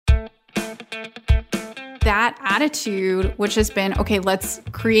That attitude, which has been, okay, let's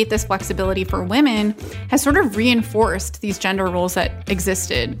create this flexibility for women, has sort of reinforced these gender roles that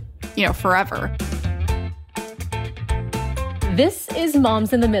existed, forever. This is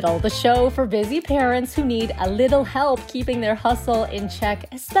Moms in the Middle, the show for busy parents who need a little help keeping their hustle in check,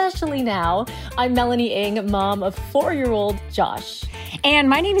 especially now. I'm Melanie Ng, mom of 4-year-old Josh. And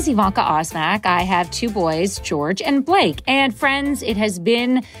my name is Ivanka Osmak. I have 2 boys, George and Blake. And friends, it's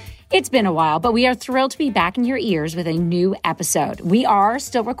been a while, but we are thrilled to be back in your ears with a new episode. We are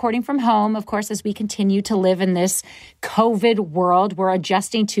still recording from home, of course, as we continue to live in this COVID world. We're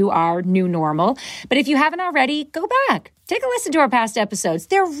adjusting to our new normal. But if you haven't already, go back. Take a listen to our past episodes.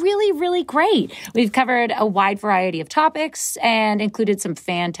 They're really, really great. We've covered a wide variety of topics and included some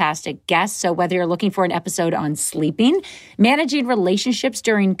fantastic guests. So whether you're looking for an episode on sleeping, managing relationships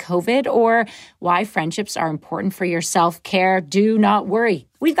during COVID, or why friendships are important for your self-care, do not worry.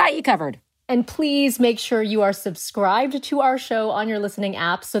 We've got you covered. And please make sure you are subscribed to our show on your listening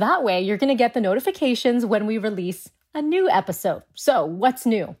app. So that way you're going to get the notifications when we release a new episode. So what's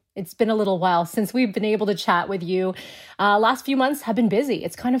new? It's been a little while since we've been able to chat with you. Last few months have been busy.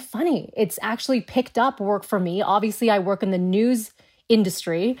 It's kind of funny. It's actually picked up work for me. Obviously, I work in the news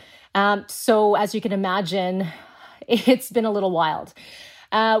industry. So as you can imagine, it's been a little wild.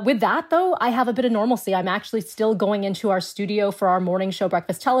 With that, though, I have a bit of normalcy. I'm actually still going into our studio for our morning show,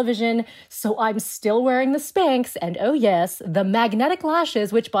 Breakfast Television. So I'm still wearing the Spanx and, oh yes, the magnetic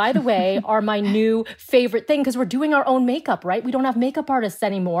lashes, which, by the way, are my new favorite thing because we're doing our own makeup, right? We don't have makeup artists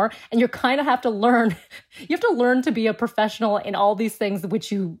anymore. And you kind of have to learn, to be a professional in all these things,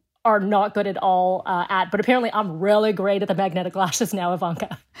 which you are not good at all at. But apparently I'm really great at the magnetic lashes now,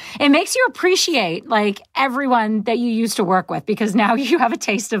 Ivanka. It makes you appreciate everyone that you used to work with, because now you have a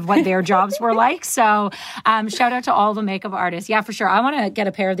taste of what their jobs were like. So shout out to all the makeup artists. Yeah, for sure. I want to get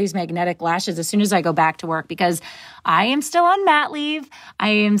a pair of these magnetic lashes as soon as I go back to work, because I am still on mat leave. I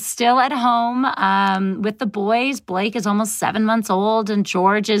am still at home with the boys. Blake is almost 7 months old, and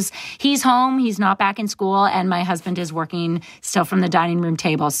George he's home. He's not back in school, and my husband is working still from the dining room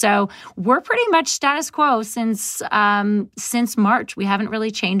table. So we're pretty much status quo since March. We haven't really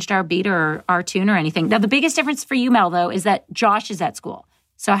changed our beat or our tune or anything. Now, the biggest difference for you, Mel, though, is that Josh is at school.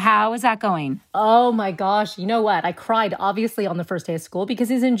 So how is that going? Oh my gosh. You know what? I cried obviously on the first day of school because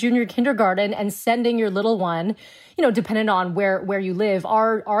he's in junior kindergarten, and sending your little one, depending on where you live,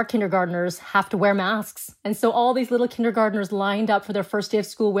 our kindergartners have to wear masks. And so all these little kindergartners lined up for their first day of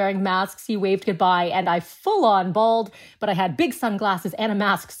school wearing masks. He waved goodbye, and I full on bawled, but I had big sunglasses and a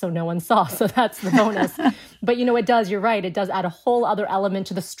mask so no one saw. So that's the bonus. But you're right. It does add a whole other element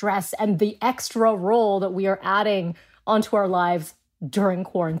to the stress and the extra role that we are adding onto our lives during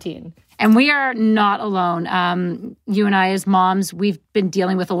quarantine. And we are not alone. You and I as moms, we've been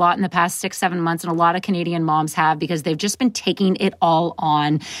dealing with a lot in the past 6-7 months, and a lot of Canadian moms have, because they've just been taking it all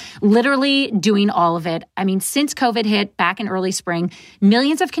on, literally doing all of it. I mean, since COVID hit back in early spring,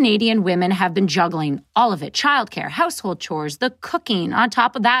 millions of Canadian women have been juggling all of it: childcare, household chores, the cooking. On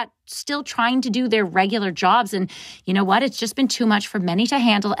top of that, still trying to do their regular jobs. And you know what? It's just been too much for many to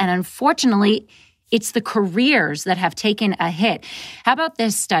handle. And unfortunately, it's the careers that have taken a hit. How about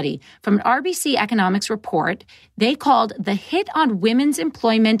this study from an RBC Economics report? They called the hit on women's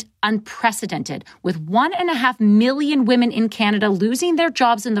employment unprecedented, with 1.5 million women in Canada losing their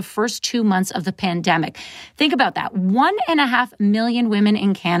jobs in the first 2 months of the pandemic. Think about that. 1.5 million women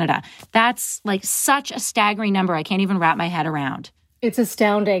in Canada. That's such a staggering number. I can't even wrap my head around. It's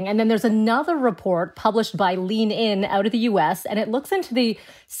astounding. And then there's another report published by Lean In out of the US, and it looks into the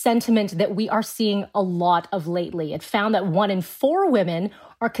sentiment that we are seeing a lot of lately. It found that 1 in 4 women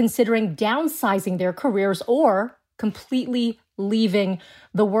are considering downsizing their careers or completely leaving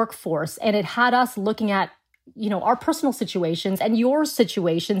the workforce. And it had us looking at our personal situations and your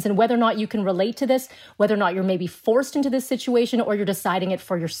situations, and whether or not you can relate to this, whether or not you're maybe forced into this situation or you're deciding it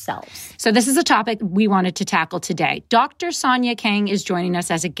for yourselves. So this is a topic we wanted to tackle today. Dr. Sonia Kang is joining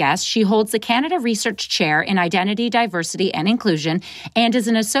us as a guest. She holds the Canada Research Chair in Identity, Diversity and Inclusion and is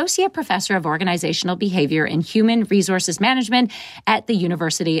an Associate Professor of Organizational Behavior and Human Resources Management at the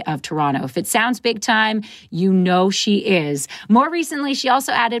University of Toronto. If it sounds big time, she is. More recently, she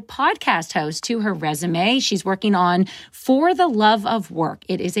also added podcast host to her resume. She's working on For the Love of Work.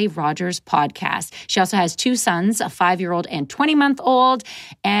 It is a Rogers podcast. She also has 2 sons, a 5-year-old and 20-month-old.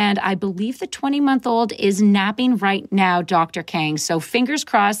 And I believe the 20-month-old is napping right now, Dr. Kang. So fingers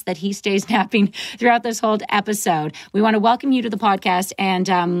crossed that he stays napping throughout this whole episode. We want to welcome you to the podcast.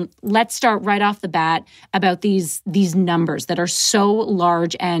 And let's start right off the bat about these numbers that are so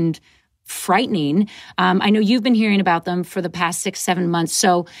large and frightening. I know you've been hearing about them for the past 6-7 months.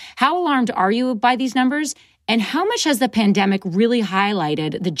 So how alarmed are you by these numbers? And how much has the pandemic really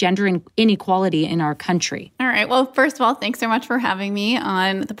highlighted the gender inequality in our country? All right. Well, first of all, thanks so much for having me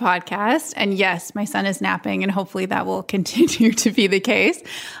on the podcast. And yes, my son is napping, and hopefully that will continue to be the case.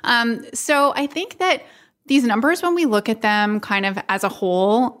 So I think that these numbers, when we look at them kind of as a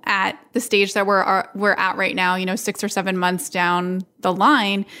whole at the stage that we're at right now, 6 or 7 months down the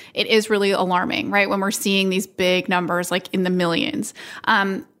line, it is really alarming, right? When we're seeing these big numbers like in the millions.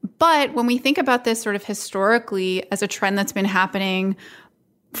 But when we think about this sort of historically as a trend that's been happening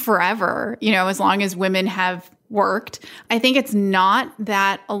forever, as long as women have worked, I think it's not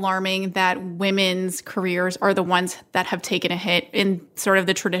that alarming that women's careers are the ones that have taken a hit in sort of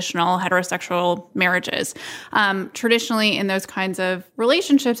the traditional heterosexual marriages. Traditionally, in those kinds of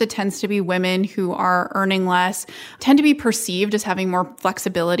relationships, it tends to be women who are earning less, tend to be perceived as having more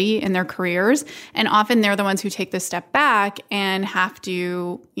flexibility in their careers. And often they're the ones who take this step back and have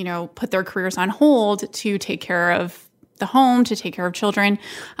to, put their careers on hold to take care of the home, to take care of children.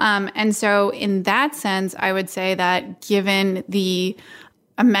 And so in that sense, I would say that given the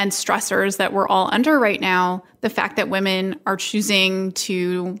immense stressors that we're all under right now, the fact that women are choosing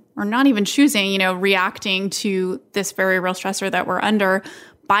to, or not even choosing, reacting to this very real stressor that we're under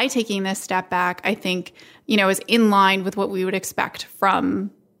by taking this step back, I think, is in line with what we would expect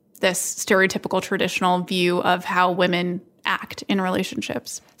from this stereotypical traditional view of how women act in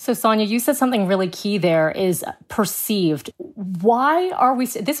relationships. So Sonia, you said something really key there is perceived. Why are we,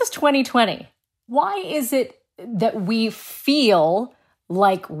 this is 2020. Why is it that we feel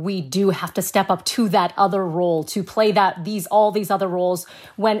like we do have to step up to that other role, to play all these other roles,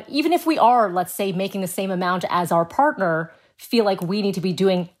 when even if we are, let's say, making the same amount as our partner, feel like we need to be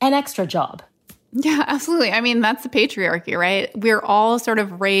doing an extra job? Yeah, absolutely. I mean, that's the patriarchy, right? We're all sort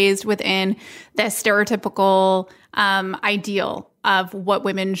of raised within this stereotypical ideal of what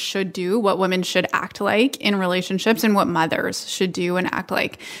women should do, what women should act like in relationships, and what mothers should do and act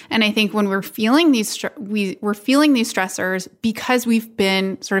like. And I think when we're feeling we're feeling these stressors because we've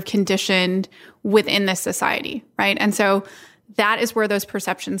been sort of conditioned within this society, right? And so that is where those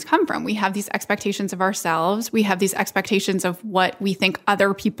perceptions come from. We have these expectations of ourselves. We have these expectations of what we think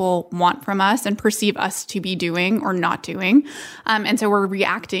other people want from us and perceive us to be doing or not doing. And so we're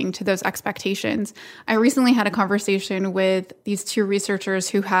reacting to those expectations. I recently had a conversation with these two researchers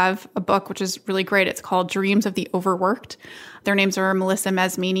who have a book, which is really great. It's called Dreams of the Overworked. Their names are Melissa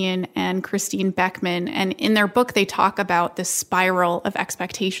Mazmanian and Christine Beckman. And in their book, they talk about this spiral of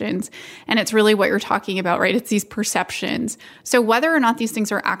expectations. And it's really what you're talking about, right? It's these perceptions. So whether or not these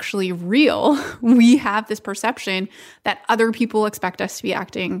things are actually real, we have this perception that other people expect us to be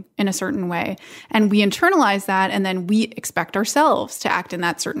acting in a certain way. And we internalize that, and then we expect ourselves to act in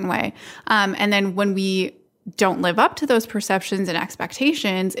that certain way. And then when we don't live up to those perceptions and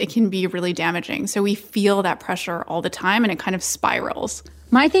expectations, it can be really damaging. So we feel that pressure all the time, and it kind of spirals.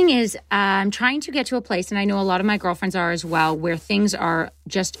 My thing is, I'm trying to get to a place, and I know a lot of my girlfriends are as well, where things are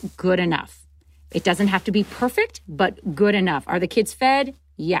just good enough. It doesn't have to be perfect, but good enough. Are the kids fed?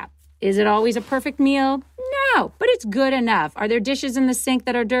 Yeah. Is it always a perfect meal? No, but it's good enough. Are there dishes in the sink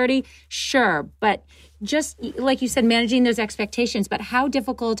that are dirty? Sure, but just like you said, managing those expectations. But how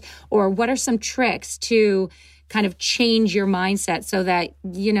difficult, or what are some tricks to kind of change your mindset so that,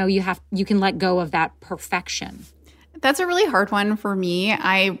 you can let go of that perfection? That's a really hard one for me.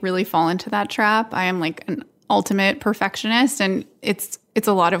 I really fall into that trap. I am like an ultimate perfectionist, and it's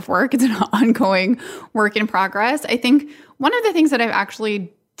a lot of work. It's an ongoing work in progress. I think one of the things that I've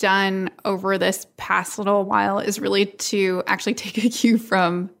actually done over this past little while is really to actually take a cue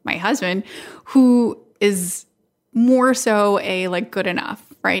from my husband, who is more so a good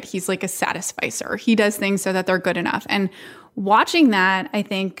enough, right? He's like a satisficer. He does things so that they're good enough. And watching that, I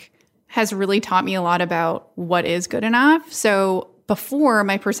think, has really taught me a lot about what is good enough. So before,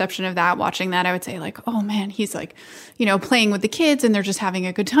 my perception of that, watching that, I would say oh man, he's playing with the kids and they're just having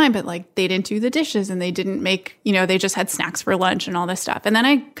a good time, but they didn't do the dishes and they didn't make, they just had snacks for lunch and all this stuff. And then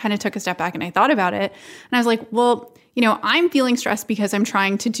I kind of took a step back and I thought about it, and I was like, well, I'm feeling stressed because I'm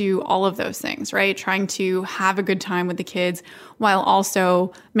trying to do all of those things, right? Trying to have a good time with the kids while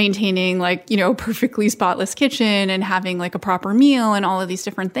also maintaining perfectly spotless kitchen and having a proper meal and all of these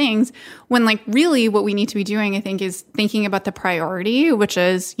different things. When really what we need to be doing, I think, is thinking about the priority, which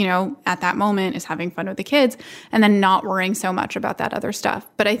is, at that moment is having fun with the kids, and then not worrying so much about that other stuff.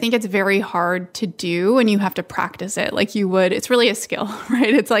 But I think it's very hard to do, and you have to practice it like you would. It's really a skill,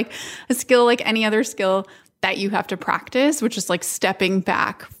 right? It's like a skill like any other skill that you have to practice, which is stepping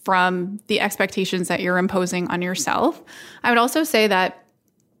back from the expectations that you're imposing on yourself. I would also say that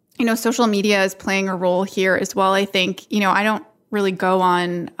social media is playing a role here as well. I think, I don't really go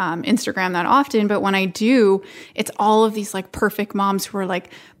on Instagram that often, but when I do, it's all of these like perfect moms who are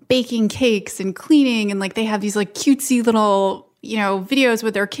like baking cakes and cleaning, and like they have these like cutesy little, videos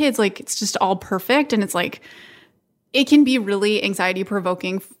with their kids. Like it's just all perfect. And it's like, it can be really anxiety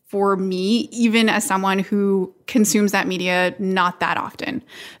provoking for me, even as someone who consumes that media not that often.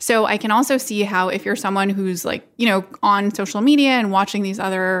 So I can also see how if you're someone who's like, on social media and watching these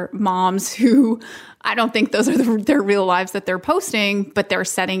other moms who I don't think those are their real lives that they're posting, but they're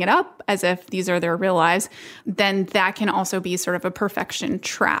setting it up as if these are their real lives, then that can also be sort of a perfection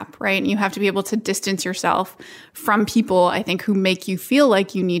trap, right? And you have to be able to distance yourself from people, I think, who make you feel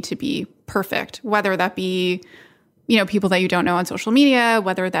like you need to be perfect, whether that be people that you don't know on social media,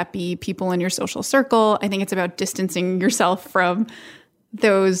 whether that be people in your social circle. I think it's about distancing yourself from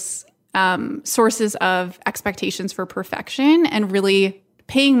those sources of expectations for perfection and really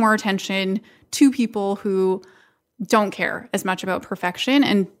paying more attention to people who don't care as much about perfection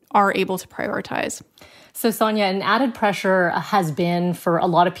and are able to prioritize. So Sonia, an added pressure has been for a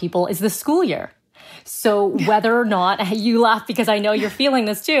lot of people is the school year. So whether or not you laugh, because I know you're feeling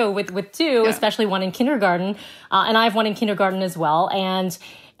this too with two, especially one in kindergarten, and I have one in kindergarten as well. And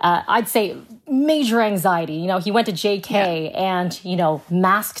I'd say major anxiety. He went to JK and,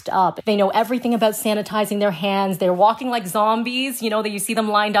 masked up. They know everything about sanitizing their hands. They're walking like zombies, that you see them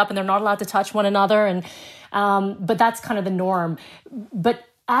lined up and they're not allowed to touch one another. And but that's kind of the norm. But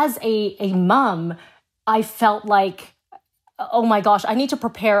as a mom, I felt like, oh my gosh, I need to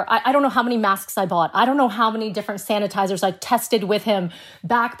prepare. I don't know how many masks I bought. I don't know how many different sanitizers I tested with him,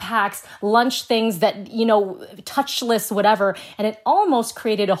 backpacks, lunch things that, touchless, whatever. And it almost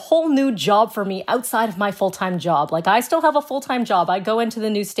created a whole new job for me outside of my full-time job. Like I still have a full-time job. I go into the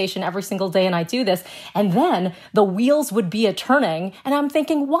news station every single day and I do this. And then the wheels would be a-turning. And I'm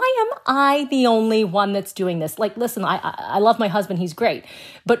thinking, why am I the only one that's doing this? Like, listen, I love my husband. He's great.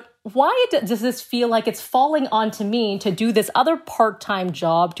 But why does this feel like it's falling onto me to do this other part-time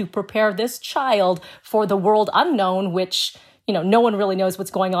job to prepare this child for the world unknown, which, no one really knows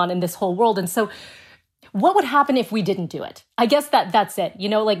what's going on in this whole world. And so what would happen if we didn't do it? I guess that's it.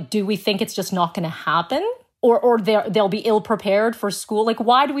 Do we think it's just not going to happen? Or they'll be ill-prepared for school? Like,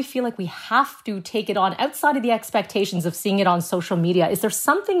 why do we feel like we have to take it on outside of the expectations of seeing it on social media? Is there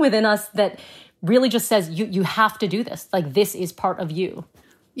something within us that really just says, you have to do this? Like, this is part of you?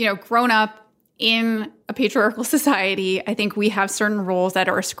 Grown up in a patriarchal society, I think we have certain roles that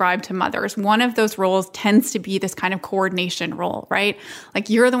are ascribed to mothers. One of those roles tends to be this kind of coordination role, right? Like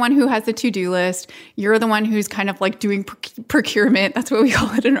you're the one who has the to-do list. You're the one who's kind of like doing procurement. That's what we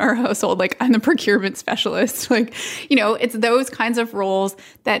call it in our household. Like I'm the procurement specialist. Like, it's those kinds of roles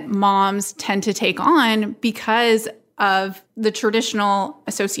that moms tend to take on because of the traditional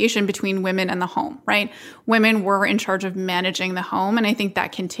association between women and the home, right? Women were in charge of managing the home, and I think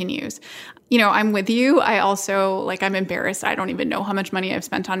that continues. I'm with you. I also, I'm embarrassed. I don't even know how much money I've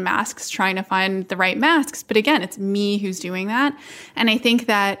spent on masks trying to find the right masks. But again, it's me who's doing that. And I think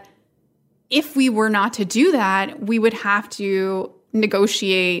that if we were not to do that, we would have to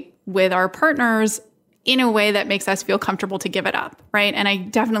negotiate with our partners in a way that makes us feel comfortable to give it up, right? And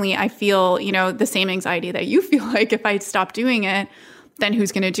I feel, the same anxiety that you feel like if I stop doing it, then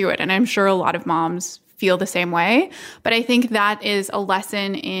who's going to do it? And I'm sure a lot of moms feel the same way. But I think that is a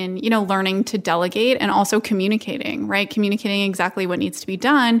lesson in, learning to delegate and also communicating, right? Communicating exactly what needs to be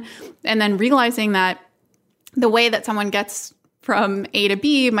done. And then realizing that the way that someone gets from A to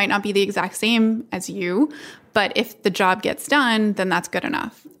B might not be the exact same as you. But if the job gets done, then that's good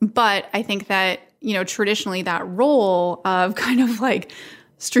enough. But I think that traditionally that role of kind of like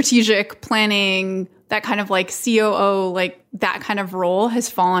strategic planning, that kind of like COO, like that kind of role has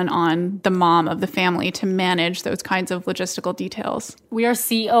fallen on the mom of the family to manage those kinds of logistical details. We are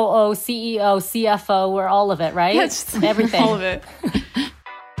COO, CEO, CFO, we're all of it, right? Yes, everything. All of it.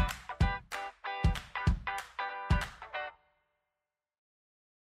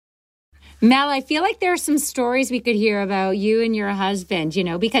 Mel, I feel like there are some stories we could hear about you and your husband,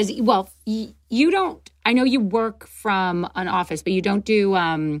 because, you don't, I know you work from an office, but you don't do,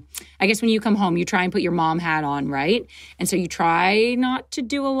 I guess when you come home, you try and put your mom hat on, right? And so you try not to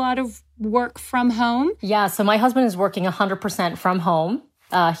do a lot of work from home. Yeah, so my husband is working 100% from home.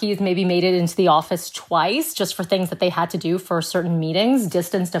 He's maybe made it into the office twice just for things that they had to do for certain meetings,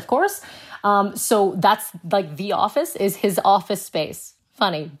 distanced, of course. So that's like the office is his office space.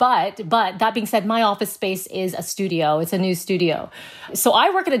 funny. But that being said, my office space is a studio. It's a new studio. So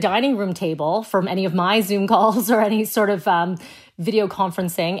I work at a dining room table for any of my Zoom calls or any sort of video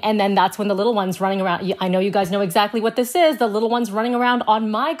conferencing. And then that's when the little one's running around. I know you guys know exactly what this is. The little one's running around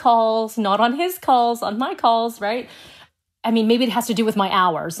on my calls, not on his calls, on my calls, right? I mean, maybe it has to do with my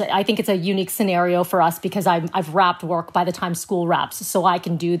hours. I think it's a unique scenario for us because I've wrapped work by the time school wraps, so I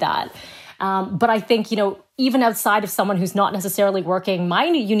can do that. But I think, even outside of someone who's not necessarily working my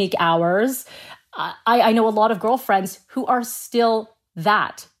unique hours, I know a lot of girlfriends who are still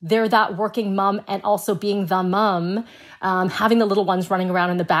that. They're that working mom and also being the mom, having the little ones running around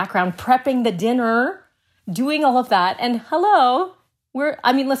in the background, prepping the dinner, doing all of that. And hello,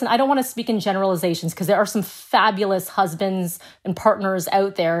 listen, I don't want to speak in generalizations because there are some fabulous husbands and partners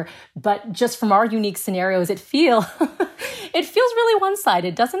out there, but just from our unique scenarios, it feels really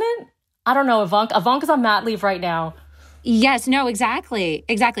one-sided, doesn't it? I don't know, Ivanka's on mat leave right now. Yes, no, exactly.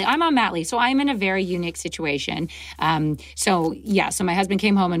 I'm on mat leave, so I'm in a very unique situation. So my husband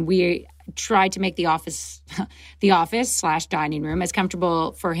came home and we tried to make the office / dining room as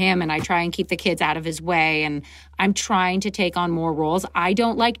comfortable for him. And I try and keep the kids out of his way. And I'm trying to take on more roles. I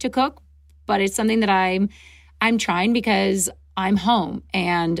don't like to cook, but it's something that I'm trying because I'm home.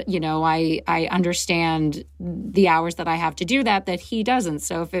 And, I understand the hours that I have to do that he doesn't.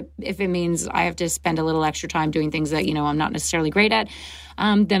 So if it means I have to spend a little extra time doing things that, I'm not necessarily great at,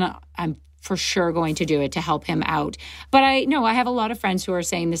 then I'm for sure going to do it to help him out. But I have a lot of friends who are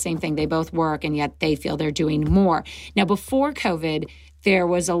saying the same thing. They both work and yet they feel they're doing more. Now, before COVID, there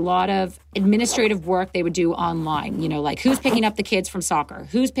was a lot of administrative work they would do online, like who's picking up the kids from soccer,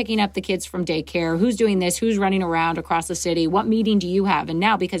 who's picking up the kids from daycare, who's doing this, who's running around across the city, what meeting do you have? And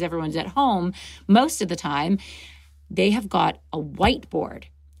now, because everyone's at home, most of the time, they have got a whiteboard.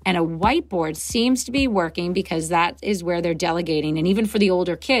 And a whiteboard seems to be working because that is where they're delegating. And even for the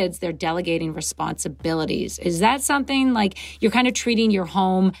older kids, they're delegating responsibilities. Is that something like you're kind of treating your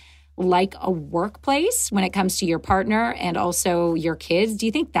home like a workplace when it comes to your partner and also your kids? Do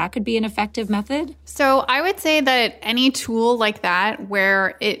you think that could be an effective method? So I would say that any tool like that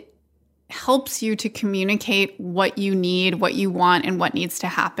where it helps you to communicate what you need, what you want, and what needs to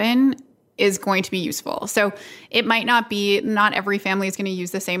happen is going to be useful. So it might not every family is going to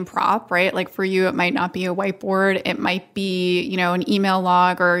use the same prop, right? Like for you, it might not be a whiteboard. It might be, an email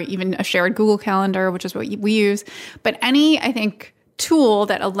log or even a shared Google Calendar, which is what we use. But any, I think, tool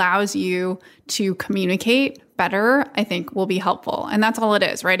that allows you to communicate better, I think will be helpful. And that's all it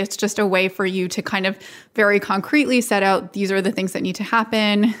is, right? It's just a way for you to kind of very concretely set out, these are the things that need to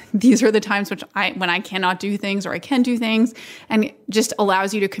happen. These are the times when I cannot do things or I can do things, and it just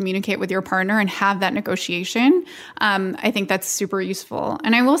allows you to communicate with your partner and have that negotiation. I think that's super useful.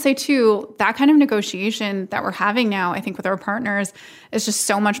 And I will say too, that kind of negotiation that we're having now, I think with our partners is just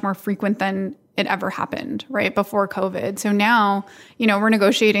so much more frequent than it ever happened, right, before COVID. So now, we're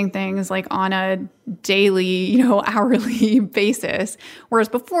negotiating things like on a daily, hourly basis. Whereas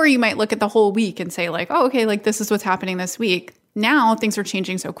before you might look at the whole week and say like, oh, okay, like this is what's happening this week. Now things are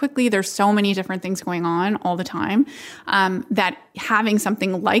changing so quickly. There's so many different things going on all the time that having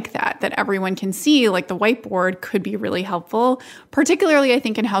something like that everyone can see, like the whiteboard, could be really helpful, particularly I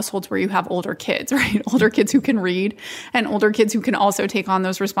think in households where you have older kids, right? Older kids who can read and older kids who can also take on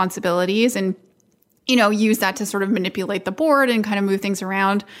those responsibilities and use that to sort of manipulate the board and kind of move things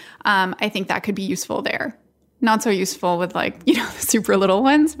around. I think that could be useful there. Not so useful with the super little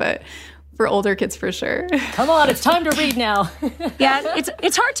ones, but for older kids for sure. Come on, it's time to read now. Yeah,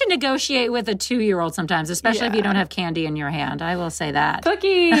 it's hard to negotiate with a 2-year-old sometimes, especially if you don't have candy in your hand. I will say that.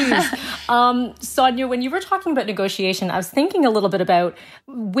 Cookies. Sonia, when you were talking about negotiation, I was thinking a little bit about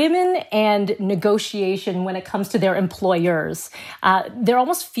women and negotiation when it comes to their employers. There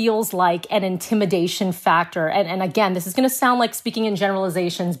almost feels like an intimidation factor. And again, this is going to sound like speaking in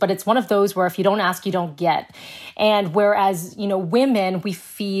generalizations, but it's one of those where if you don't ask, you don't get. And whereas, women, we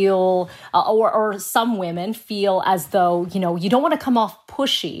feel, or some women feel as though, you don't want to come off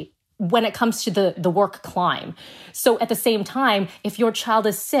pushy when it comes to the work climb. So at the same time, if your child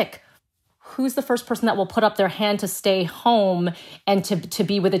is sick, who's the first person that will put up their hand to stay home and to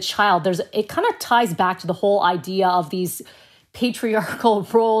be with a child? It kind of ties back to the whole idea of these matriarchal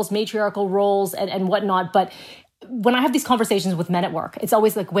roles and whatnot. But when I have these conversations with men at work, it's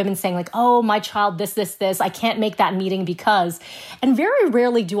always like women saying like, oh, my child, this, I can't make that meeting because, and very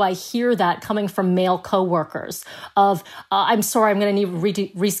rarely do I hear that coming from male coworkers of, I'm sorry, I'm going to need to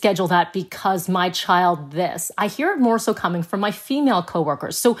reschedule that because my child this. I hear it more so coming from my female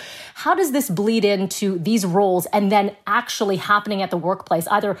coworkers. So how does this bleed into these roles and then actually happening at the workplace,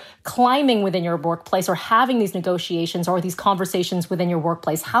 either climbing within your workplace or having these negotiations or these conversations within your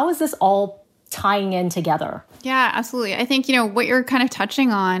workplace? How is this all tying in together? Yeah, absolutely. I think, what you're kind of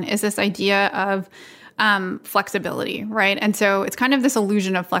touching on is this idea of flexibility, right? And so it's kind of this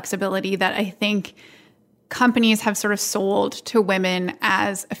illusion of flexibility that I think companies have sort of sold to women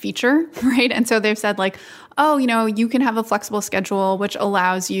as a feature, right? And so they've said like, oh, you can have a flexible schedule, which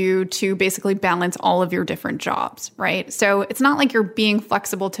allows you to basically balance all of your different jobs, right? So it's not like you're being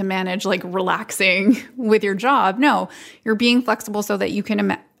flexible to manage like relaxing with your job. No, you're being flexible so that you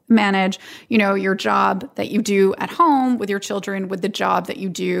can manage, your job that you do at home with your children, with the job that you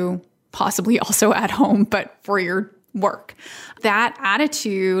do possibly also at home, but for your work. That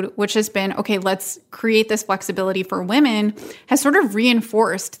attitude, which has been, okay, let's create this flexibility for women, has sort of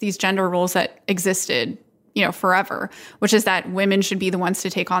reinforced these gender roles that existed, forever, which is that women should be the ones to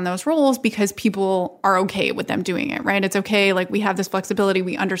take on those roles because people are okay with them doing it, right? It's okay. Like we have this flexibility.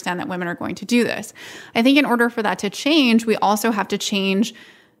 We understand that women are going to do this. I think in order for that to change, we also have to change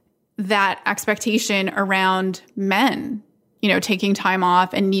that expectation around men, taking time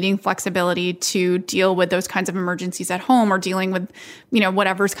off and needing flexibility to deal with those kinds of emergencies at home or dealing with,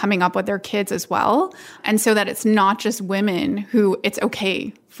 whatever's coming up with their kids as well. And so that it's not just women who it's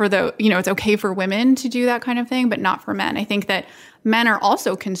okay for it's okay for women to do that kind of thing, but not for men. I think that men are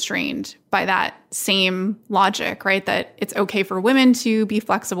also constrained by that same logic, right? That it's okay for women to be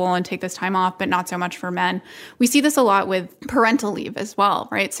flexible and take this time off, but not so much for men. We see this a lot with parental leave as well,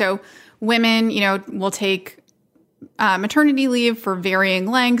 right? So women, will take maternity leave for varying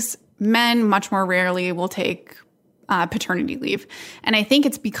lengths. Men much more rarely will take paternity leave. And I think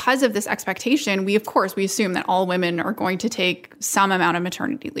it's because of this expectation, we assume that all women are going to take some amount of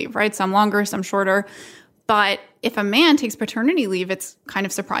maternity leave, right? Some longer, some shorter. But if a man takes paternity leave, it's kind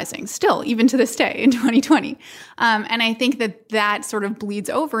of surprising still, even to this day in 2020. And I think that sort of bleeds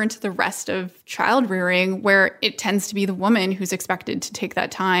over into the rest of child rearing, where it tends to be the woman who's expected to take that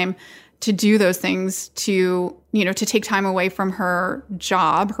time to do those things, to take time away from her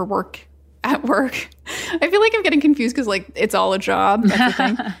job, her work at work. I feel like I'm getting confused because like it's all a job. That's the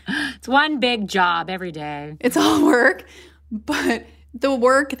thing. It's one big job every day. It's all work, but the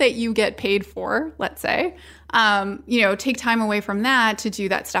work that you get paid for, let's say, take time away from that to do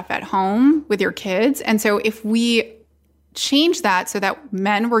that stuff at home with your kids. And so if we change that so that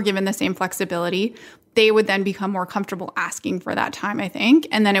men were given the same flexibility, they would then become more comfortable asking for that time, I think.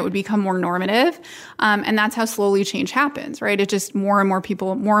 And then it would become more normative. And that's how slowly change happens, right? It just more and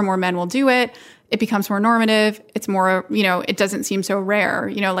more men will do it. It becomes more normative. It's more, it doesn't seem so rare.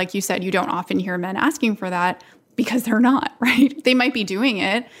 Like you said, you don't often hear men asking for that because they're not, right? They might be doing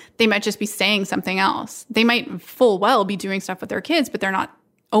it. They might just be saying something else. They might full well be doing stuff with their kids, but they're not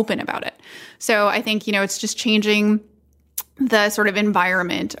open about it. So I think, it's just changing the sort of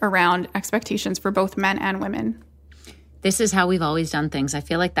environment around expectations for both men and women. This is how we've always done things. I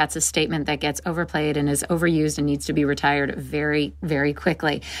feel like that's a statement that gets overplayed and is overused and needs to be retired very, very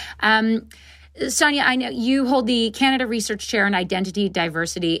quickly. Sonia, I know you hold the Canada Research Chair in Identity,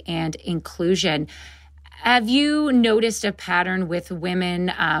 Diversity, and Inclusion. Have you noticed a pattern with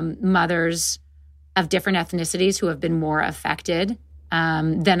women, mothers of different ethnicities who have been more affected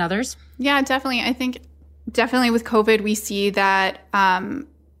than others? Yeah, definitely. I think definitely with COVID, we see that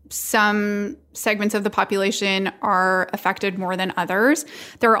some segments of the population are affected more than others.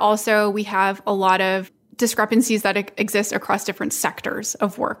 We have a lot of discrepancies that exist across different sectors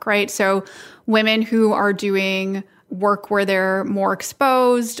of work, right? So women who are doing work where they're more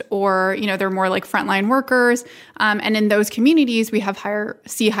exposed or, they're more like frontline workers. And in those communities, we have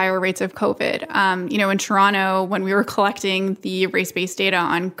higher rates of COVID. In Toronto, when we were collecting the race-based data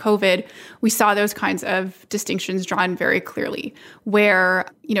on COVID, we saw those kinds of distinctions drawn very clearly where,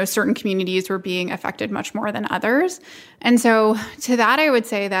 certain communities were being affected much more than others. And so to that, I would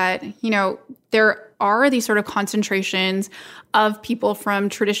say that, there are these sort of concentrations of people from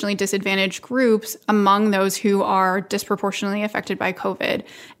traditionally disadvantaged groups among those who are disproportionately affected by COVID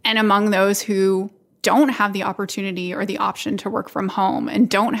and among those who don't have the opportunity or the option to work from home and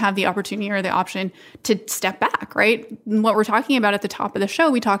don't have the opportunity or the option to step back, right? What we're talking about at the top of the show,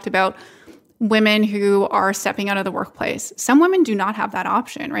 we talked about women who are stepping out of the workplace. Some women do not have that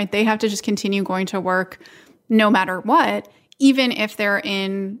option, right? They have to just continue going to work no matter what, even if they're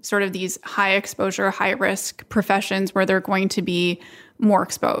in sort of these high exposure, high risk professions where they're going to be more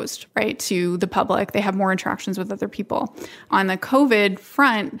exposed, right, to the public. They have more interactions with other people. On the COVID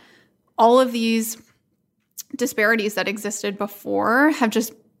front, all of these disparities that existed before have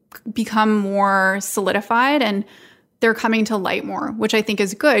just become more solidified, and they're coming to light more, which I think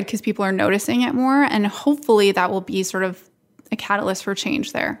is good because people are noticing it more. And hopefully that will be sort of a catalyst for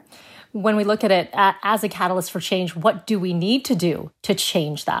change there. When we look at it as a catalyst for change, what do we need to do to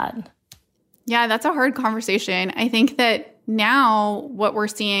change that? Yeah, that's a hard conversation. I think that now what we're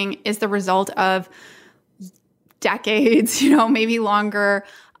seeing is the result of decades, maybe longer,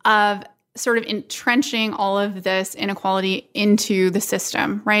 of sort of entrenching all of this inequality into the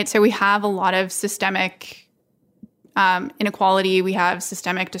system, right? So we have a lot of systemic inequality, we have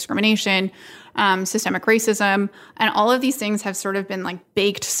systemic discrimination, systemic racism, and all of these things have sort of been like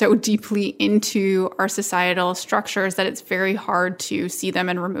baked so deeply into our societal structures that it's very hard to see them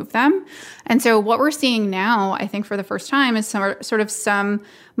and remove them. And so what we're seeing now, I think for the first time, is some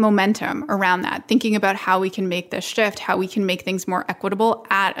momentum around that, thinking about how we can make this shift, how we can make things more equitable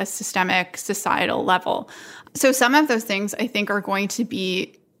at a systemic societal level. So some of those things I think are going to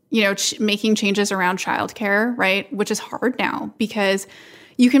be making changes around childcare, right? Which is hard now because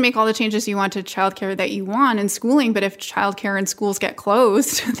you can make all the changes you want to childcare that you want in schooling, but if childcare and schools get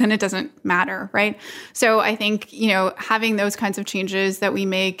closed, then it doesn't matter, right? So I think, having those kinds of changes that we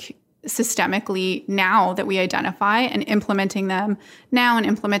make systemically now, that we identify, and implementing them now and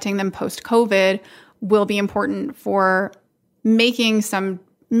implementing them post-COVID will be important for making some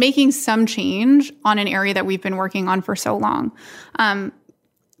change on an area that we've been working on for so long.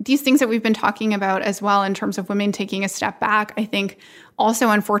 These things that we've been talking about as well in terms of women taking a step back, I think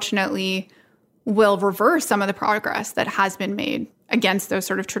also unfortunately will reverse some of the progress that has been made against those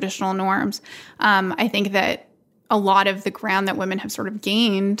sort of traditional norms. I think that a lot of the ground that women have sort of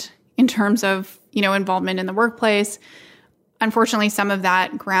gained in terms of, involvement in the workplace, unfortunately, some of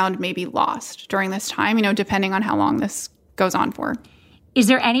that ground may be lost during this time, depending on how long this goes on for. Is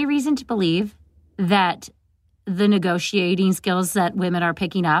there any reason to believe that the negotiating skills that women are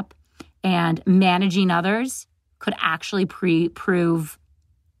picking up and managing others could actually prove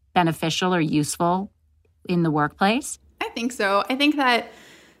beneficial or useful in the workplace? I think so. I think that,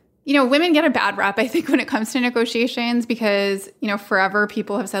 women get a bad rap, I think, when it comes to negotiations because, forever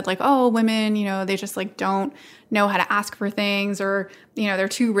people have said like, oh, women, they just like don't know how to ask for things or, they're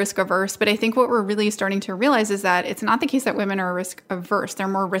too risk averse. But I think what we're really starting to realize is that it's not the case that women are risk averse. They're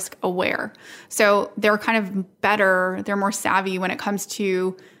more risk aware. So they're kind of better. They're more savvy when it comes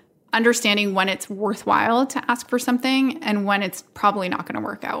to understanding when it's worthwhile to ask for something and when it's probably not going to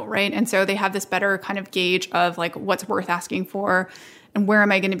work out, right? And so they have this better kind of gauge of like what's worth asking for and where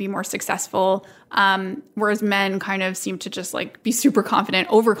am I going to be more successful? Whereas men kind of seem to just like be super confident,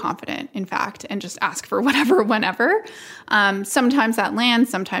 overconfident, in fact, and just ask for whatever, whenever. Sometimes that lands,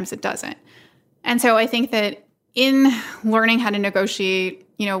 sometimes it doesn't. And so I think that in learning how to negotiate,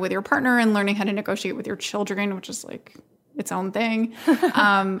 with your partner and learning how to negotiate with your children, which is like its own thing,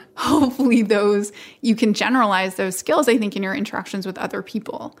 hopefully you can generalize those skills, I think, in your interactions with other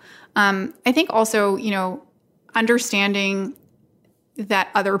people. I think also, understanding that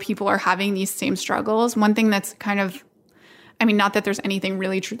other people are having these same struggles. One thing that's kind of, not that there's anything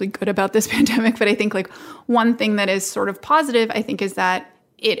really truly good about this pandemic, but I think like one thing that is sort of positive, I think, is that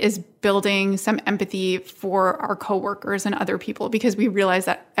it is building some empathy for our coworkers and other people because we realize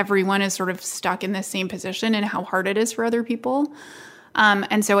that everyone is sort of stuck in the same position and how hard it is for other people.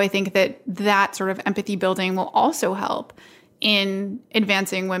 And so I think that sort of empathy building will also help in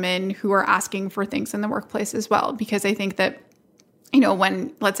advancing women who are asking for things in the workplace as well. Because I think that,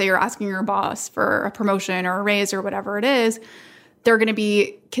 when, let's say you're asking your boss for a promotion or a raise or whatever it is, they're going to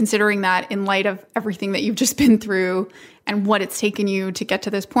be considering that in light of everything that you've just been through and what it's taken you to get to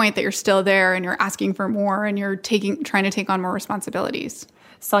this point that you're still there and you're asking for more and you're trying to take on more responsibilities.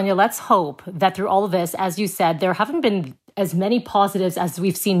 Sonia, let's hope that through all of this, as you said, there haven't been as many positives as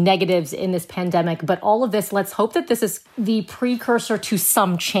we've seen negatives in this pandemic. But all of this, let's hope that this is the precursor to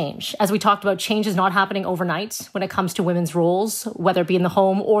some change. As we talked about, change is not happening overnight when it comes to women's roles, whether it be in the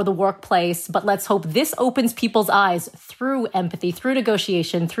home or the workplace. But let's hope this opens people's eyes through empathy, through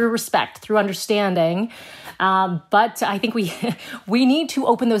negotiation, through respect, through understanding. But I think we need to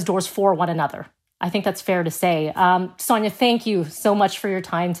open those doors for one another. I think that's fair to say. Sonia, thank you so much for your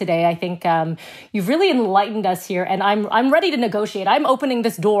time today. I think you've really enlightened us here, and I'm ready to negotiate. I'm opening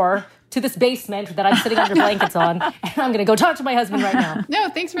this door to this basement that I'm sitting under blankets on, and I'm going to go talk to my husband right now. No,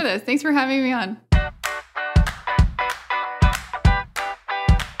 thanks for this. Thanks for having me on.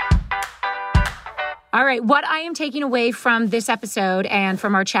 All right. What I am taking away from this episode and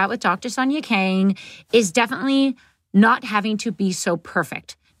from our chat with Dr. Sonia Kang is definitely not having to be so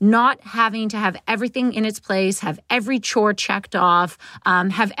perfect. Not having to have everything in its place, have every chore checked off,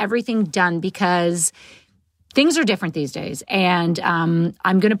 have everything done, because things are different these days. And I'm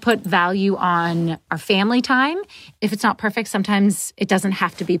going to put value on our family time. If it's not perfect, sometimes it doesn't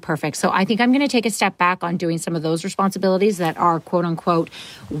have to be perfect. So I think I'm going to take a step back on doing some of those responsibilities that are quote unquote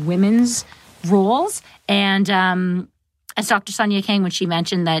women's roles. And as Dr. Sonia Kang, when she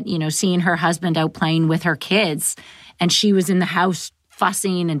mentioned that, seeing her husband out playing with her kids and she was in the house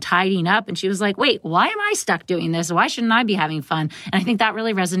fussing and tidying up. And she was like, wait, why am I stuck doing this? Why shouldn't I be having fun? And I think that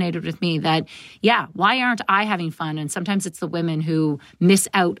really resonated with me that, why aren't I having fun? And sometimes it's the women who miss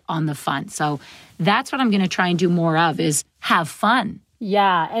out on the fun. So that's what I'm going to try and do more of, is have fun.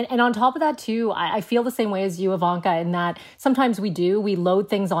 Yeah. And on top of that, too, I feel the same way as you, Ivanka, in that sometimes we load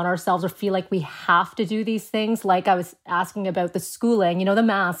things on ourselves or feel like we have to do these things. Like I was asking about the schooling, the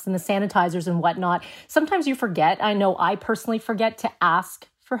masks and the sanitizers and whatnot. Sometimes you forget. I know I personally forget to ask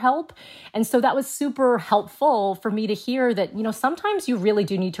for help. And so that was super helpful for me to hear that, sometimes you really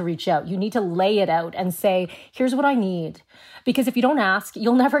do need to reach out. You need to lay it out and say, here's what I need. Because if you don't ask,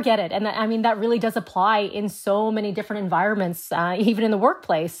 you'll never get it. And that really does apply in so many different environments, even in the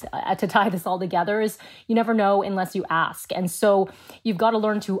workplace. To tie this all together is you never know unless you ask. And so you've got to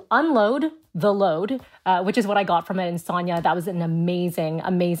learn to unload the load, which is what I got from it. And Sonia, that was an amazing,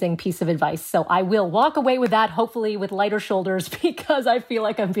 amazing piece of advice. So I will walk away with that, hopefully with lighter shoulders, because I feel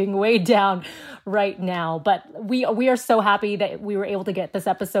like I'm being weighed down right now. But we are so happy that we were able to get this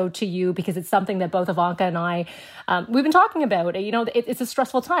episode to you, because it's something that both Ivanka and I, we've been talking about. It's a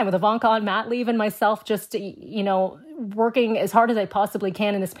stressful time with Ivanka on mat leave and myself just, working as hard as I possibly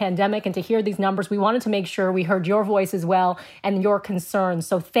can in this pandemic. And to hear these numbers, we wanted to make sure we heard your voice as well and your concerns.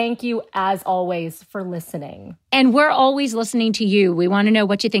 So thank you, as always, for listening. And we're always listening to you. We want to know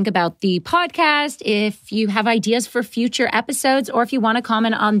what you think about the podcast, if you have ideas for future episodes, or if you want to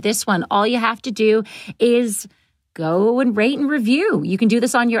comment on this one. All you have to do is go and rate and review. You can do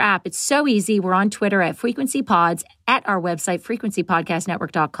this on your app. It's so easy. We're on Twitter at Frequency Pods, at our website,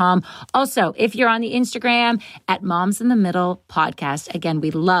 frequencypodcastnetwork.com. Also, if you're on the Instagram, at Moms in the Middle Podcast. Again,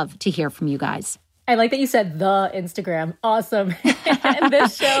 we love to hear from you guys. I like that you said the Instagram. Awesome. And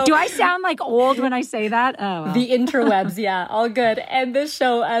this show... Do I sound like old when I say that? Oh, well. The interwebs, yeah, all good. And this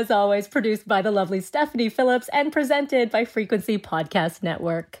show, as always, produced by the lovely Stephanie Phillips and presented by Frequency Podcast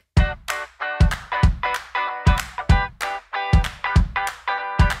Network.